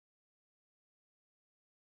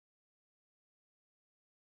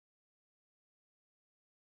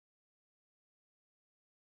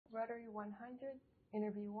Rotary100,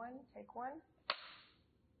 interview 1, take 1.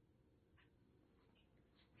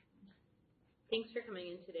 Thanks for coming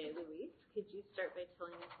in today, Luis. Could you start by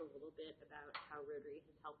telling us a little bit about how Rotary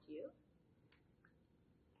has helped you?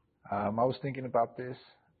 I was thinking about this.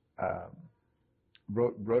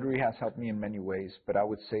 Rotary has helped me in many ways, but I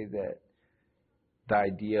would say that the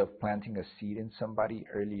idea of planting a seed in somebody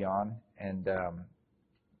early on, and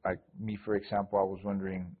like me, for example, I was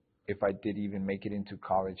wondering if I did even make it into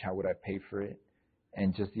college, how would I pay for it?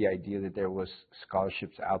 And just the idea that there was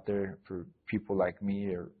scholarships out there for people like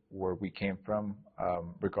me or where we came from,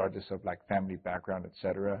 regardless of like family background,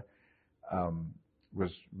 etc.,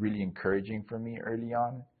 was really encouraging for me early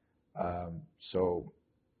on. So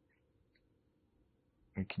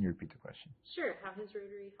can you repeat the question? Sure. How has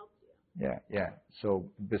Rotary helped you? Yeah. So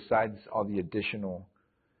besides all the additional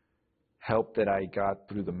help that I got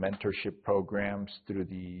through the mentorship programs, through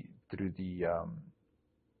the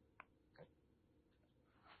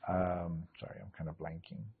sorry, I'm kind of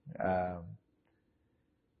blanking.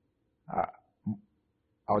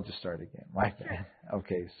 I'll just start again. My bad.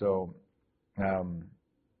 Okay, so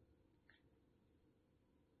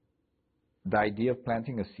the idea of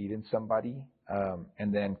planting a seed in somebody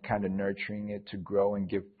and then kind of nurturing it to grow and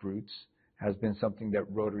give fruits has been something that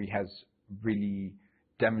Rotary has really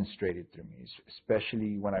demonstrated through me,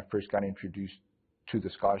 especially when I first got introduced to the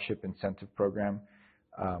scholarship incentive program.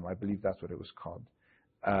 I believe that's what it was called,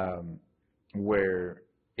 where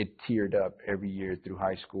it tiered up every year through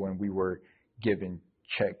high school, and we were given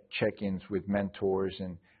check-ins with mentors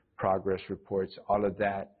and progress reports. All of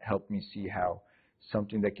that helped me see how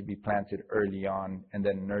something that could be planted early on and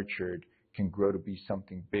then nurtured can grow to be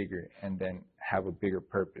something bigger and then have a bigger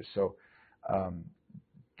purpose. So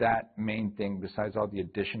that main thing, besides all the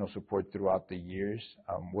additional support throughout the years,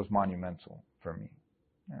 was monumental for me.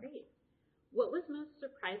 Yeah. Great. What was most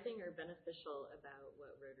surprising or beneficial about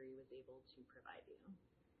what Rotary was able to provide you?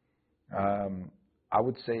 I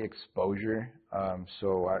would say exposure.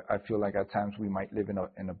 So I feel like at times we might live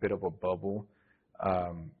in a bit of a bubble.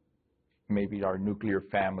 Maybe our nuclear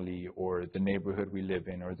family or the neighborhood we live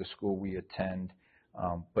in or the school we attend.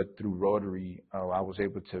 But through Rotary, I was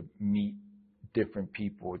able to meet different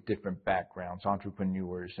people, different backgrounds,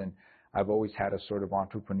 entrepreneurs, and I've always had a sort of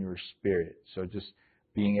entrepreneur spirit. So just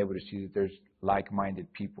being able to see that there's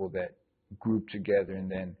like-minded people that group together and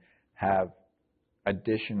then have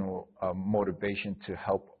additional motivation to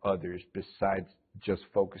help others besides just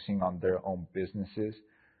focusing on their own businesses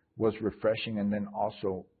was refreshing. And then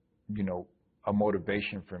also, a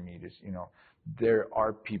motivation for me is, there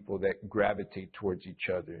are people that gravitate towards each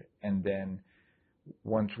other. And then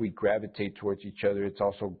once we gravitate towards each other, it's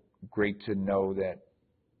also great to know that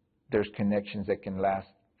there's connections that can last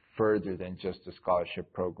further than just a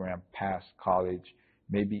scholarship program, past college,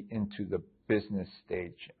 maybe into the business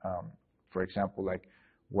stage. For example, like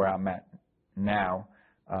where I'm at now,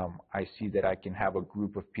 I see that I can have a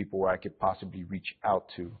group of people where I could possibly reach out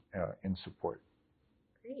to in support.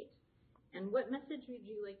 Great. And what message would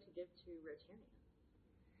you like to give to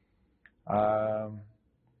Rotarians?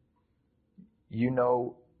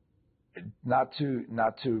 Not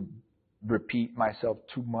to repeat myself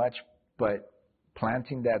too much, but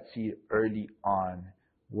planting that seed early on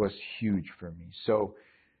was huge for me. So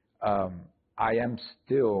I am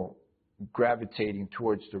still gravitating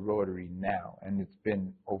towards the Rotary now, and it's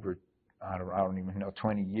been over, I don't even know,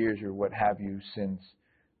 20 years or what have you since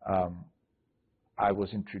I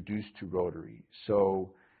was introduced to Rotary.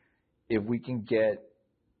 So if we can get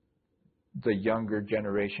the younger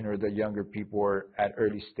generation or the younger people who are at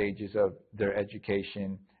early stages of their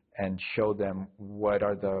education and show them what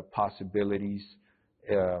are the possibilities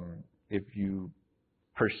if you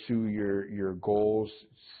pursue your goals,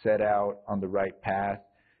 set out on the right path,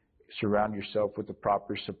 surround yourself with the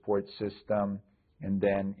proper support system, and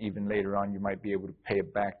then even later on you might be able to pay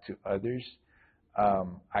it back to others.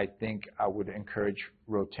 I think I would encourage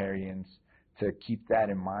Rotarians to keep that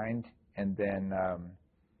in mind, and then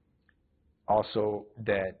also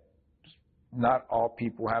that not all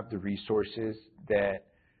people have the resources that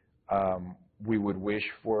we would wish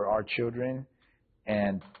for our children,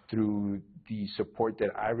 and through the support that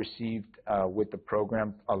I received with the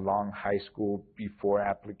program along high school before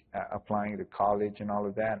applying to college and all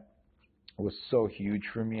of that was so huge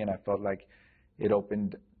for me, and I felt like it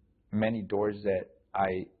opened many doors that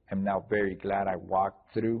I am now very glad I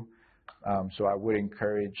walked through. So I would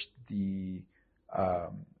encourage the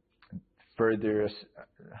further,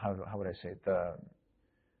 how would I say it?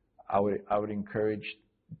 I would encourage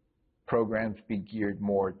programs be geared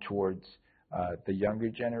more towards the younger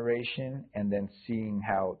generation, and then seeing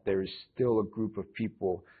how there is still a group of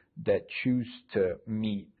people that choose to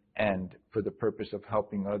meet and for the purpose of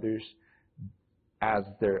helping others as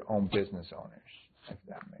their own business owners, if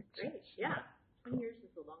that makes sense. Great, yeah. 20 years is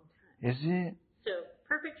a long time. Is it? So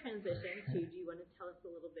perfect transition to, do you want to tell us a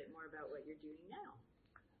little bit more about what you're doing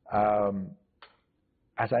now?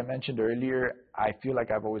 As I mentioned earlier, I feel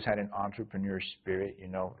like I've always had an entrepreneur spirit,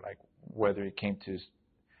 like whether it came to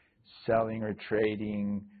selling or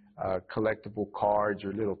trading collectible cards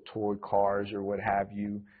or little toy cars or what have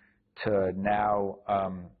you, to now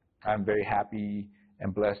I'm very happy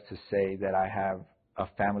and blessed to say that I have a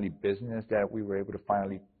family business that we were able to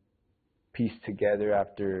finally piece together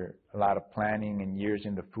after a lot of planning and years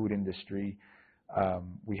in the food industry.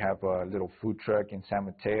 We have a little food truck in San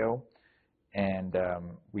Mateo, and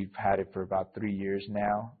we've had it for about 3 years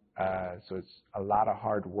now. So it's a lot of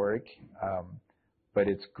hard work, but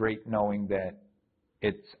it's great knowing that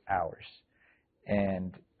it's ours.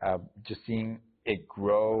 And just seeing it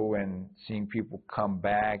grow and seeing people come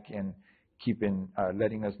back and keeping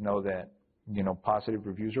letting us know that, positive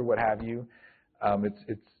reviews or what have you,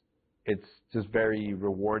 it's just very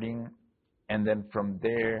rewarding. And then from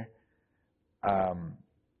there,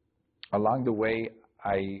 along the way,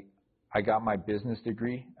 I got my business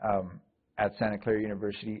degree at Santa Clara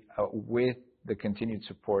University with the continued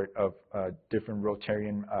support of different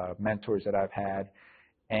Rotarian mentors that I've had.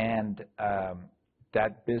 And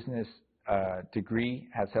that business degree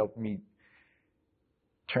has helped me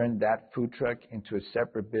turn that food truck into a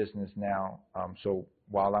separate business now. So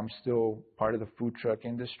while I'm still part of the food truck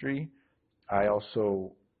industry, I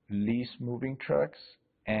also lease moving trucks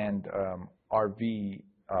and RV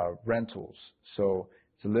rentals. So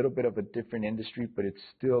it's a little bit of a different industry, but it's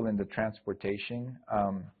still in the transportation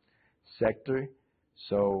sector.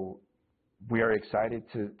 So we are excited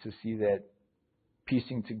to see that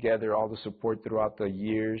piecing together all the support throughout the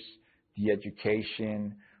years, the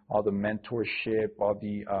education, all the mentorship, all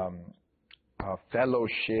the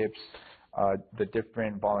fellowships, the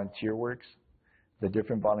different volunteer works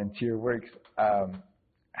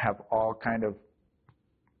have all kind of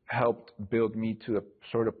helped build me to the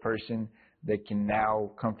sort of person that can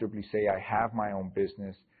now comfortably say I have my own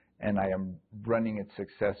business and I am running it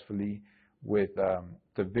successfully with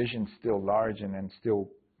the vision still large and still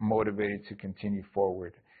motivated to continue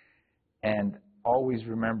forward. And always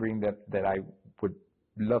remembering that I would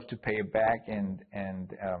love to pay it back, and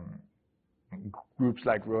groups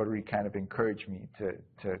like Rotary kind of encourage me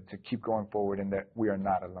to keep going forward, and that we are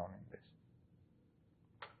not alone in this.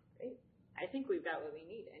 Great. I think we've got what we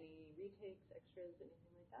need. Any retakes, extras,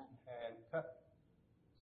 anything like that? And cut.